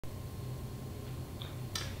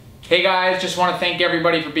Hey guys, just want to thank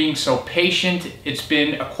everybody for being so patient. It's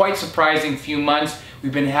been a quite surprising few months.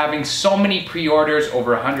 We've been having so many pre-orders,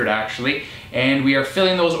 over 100 actually, and we are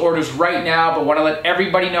filling those orders right now, but want to let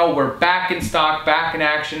everybody know we're back in stock, back in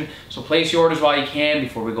action, so place your orders while you can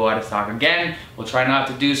before we go out of stock again. We'll try not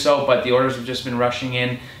to do so, but the orders have just been rushing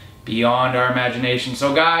in beyond our imagination.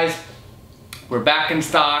 So guys, we're back in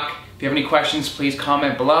stock. If you have any questions, please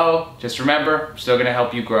comment below. Just remember, I'm still going to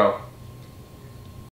help you grow.